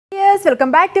viewers,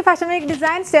 welcome back to Fashion Week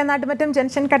Designs. Chenaatumattum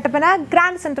Junction Kattapana,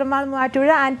 Grand Central Mall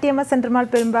Muvattuzha and TMS Central Mall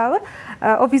Perumbavu.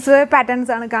 Office wear patterns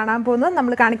ആണ് കാണാൻ പോകുന്നത്.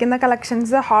 നമ്മൾ കാണിക്കുന്ന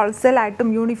collections wholesale ആയിട്ടും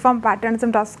uniform പാറ്റേൺസും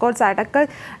dress codes ആയിട്ടൊക്കെ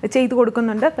ചെയ്തു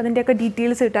കൊടുക്കുന്നുണ്ട്. അപ്പോൾ അതിൻ്റെയൊക്കെ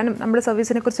ഡീറ്റെയിൽസ് കിട്ടാനും നമ്മുടെ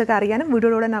സർവീസിനെ കുറിച്ചൊക്കെ അറിയാനും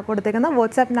വീഡിയോയിലൂടെ ഞാൻ കൊടുത്തേക്കുന്ന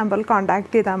വാട്സാപ്പ് നമ്പറിൽ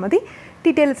കോൺടാക്ട് ചെയ്താൽ മതി.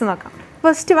 ഡീറ്റെയിൽസ് നോക്കാം.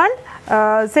 ഫസ്റ്റ് വൺ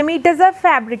സെമി ടെസർ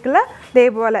ഫാബ്രിക്കിൽ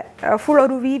ഇതേപോലെ ഫുൾ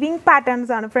ഒരു വീവിങ്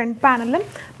പാറ്റേൺസ് ആണ്. ഫ്രണ്ട് പാനലും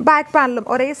ബാക്ക് പാനലും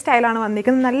ഒരേ സ്റ്റൈലാണ്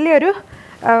വന്നിരിക്കുന്നത്. നല്ലൊരു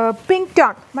പിങ്ക്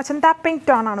ടോൺ, മച്ചന്ത പിങ്ക്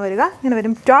ടോൺ ആണ് വരിക. ഇങ്ങനെ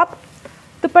വരും ടോപ്പ്.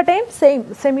 ദുപ്പട്ടയും സെയിം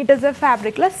സെമി ടെസർ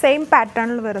ഫാബ്രിക്കിൽ സെയിം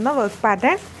പാറ്റേണിൽ വരുന്ന work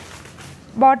pattern.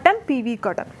 Bottom PV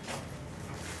cotton.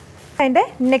 അതിൻ്റെ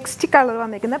നെക്സ്റ്റ് കളർ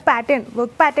വന്നിരിക്കുന്ന പാറ്റേൺ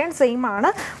വർക്ക് പാറ്റേൺ സെയിം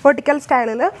ആണ്. വെർട്ടിക്കൽ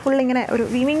സ്റ്റൈലിൽ ഫുൾ ഇങ്ങനെ ഒരു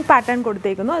വീവിങ് പാറ്റേൺ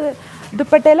കൊടുത്തേക്കുന്നു. അത്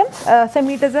ദുപ്പട്ടയിലും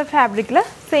സെമി ടെസർ ഫാബ്രിക്കിൽ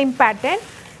same pattern.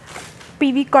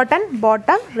 PV cotton.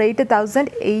 Bottom rate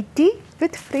 1080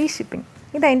 വിത്ത് ഫ്രീ ഷിപ്പിംഗ്.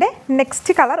 ഇതതിൻ്റെ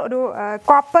നെക്സ്റ്റ് കളർ ഒരു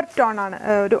കോപ്പർ ടോൺ ആണ്,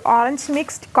 ഒരു orange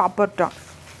mixed copper tone.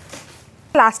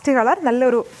 Last colour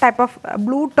നല്ലൊരു ടൈപ്പ് ഓഫ്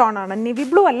ബ്ലൂ ടോൺ ആണ്. നെവി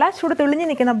ബ്ലൂ അല്ല, ചൂട് തെളിഞ്ഞ്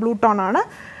നിൽക്കുന്ന ബ്ലൂ ടോൺ ആണ്.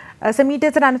 Semi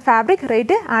tussar and fabric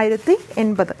rate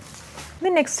 1080. ഇത്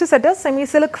next set semi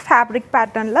silk fabric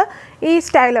പാറ്റേണിൽ ഈ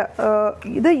സ്റ്റൈല്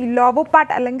ഇത് ലോവോ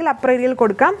പാർട്ട് അല്ലെങ്കിൽ അപ്പർ ഏരിയയിൽ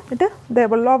കൊടുക്കാം. ഇത്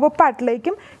ഇതേപോലെ ലോവോ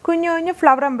പാർട്ടിലേക്കും കുഞ്ഞു കുഞ്ഞു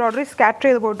ഫ്ലവർ എംബ്രോയ്ഡറി സ്കാറ്റർ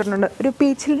ചെയ്ത് പോയിട്ടുണ്ട്. ഒരു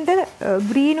പീച്ചിൻ്റെ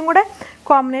ഗ്രീനും കൂടെ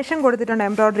കോമ്പിനേഷൻ കൊടുത്തിട്ടുണ്ട്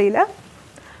എംബ്രോയ്ഡറിയിൽ.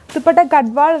 Dupatta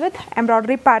Garhwal with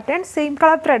embroidery pattern. Same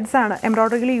colour threads ആണ്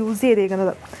എംബ്രോയ്ഡറിയിൽ യൂസ്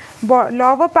ചെയ്തിരിക്കുന്നത്.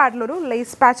 ലോവർ പാർട്ടിലൊരു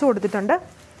ലേസ് പാച്ച് കൊടുത്തിട്ടുണ്ട്.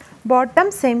 Bottom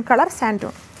same colour sand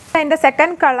tone. അതിൻ്റെ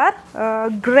സെക്കൻഡ് കളർ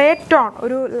ഗ്രേ ടോൺ,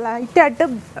 ഒരു ലൈറ്റായിട്ട്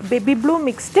ബേബി ബ്ലൂ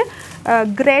മിക്സ്ഡ്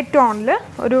ഗ്രേ ടോണിൽ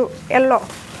ഒരു യെല്ലോ,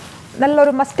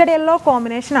 നല്ലൊരു മസ്റ്റർഡ് യെല്ലോ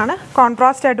കോമ്പിനേഷനാണ്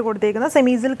കോൺട്രാസ്റ്റ് ആയിട്ട് കൊടുത്തിരിക്കുന്നത്.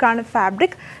 Semi സിൽക്കാണ്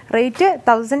fabric. റേറ്റ്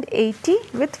 1080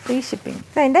 വിത്ത് ഫ്രീ ഷിപ്പിംഗ്.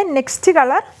 അതിൻ്റെ നെക്സ്റ്റ്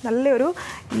കളർ നല്ലൊരു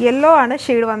യെല്ലോ ആണ്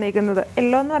ഷെയ്ഡ് വന്നിരിക്കുന്നത്.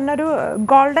 യെല്ലോ എന്ന് പറഞ്ഞൊരു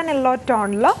ഗോൾഡൻ യെല്ലോ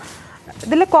ടോണിൽ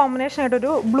ഇതിൽ കോമ്പിനേഷൻ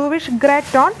ആയിട്ടൊരു ബ്ലൂവിഷ് ഗ്രേ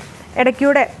ടോൺ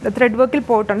ഇടയ്ക്കൂടെ ത്രെഡ് വർക്കിൽ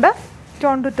പോയിട്ടുണ്ട്.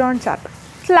 Tone to tone chart.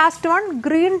 Last one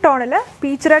green ടോണിൽ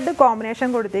peach red combination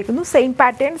കൊടുത്തേക്കുന്നു. Same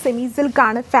pattern semi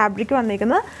സിൽക്കാണ് fabric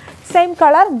വന്നിരിക്കുന്നത്. Same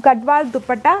colour Garhwal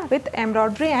dupatta with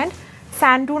embroidery and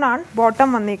സാൻഡൂൺ ആണ് ബോട്ടം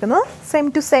വന്നിരിക്കുന്നത്. Same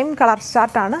to same colour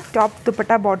ചാർട്ടാണ് top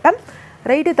dupatta bottom.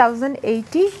 Rate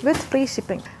 1080 with free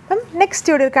shipping. അപ്പം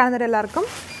next വീഡിയോയിൽ കാണുന്നവരെല്ലാവർക്കും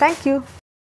thank you.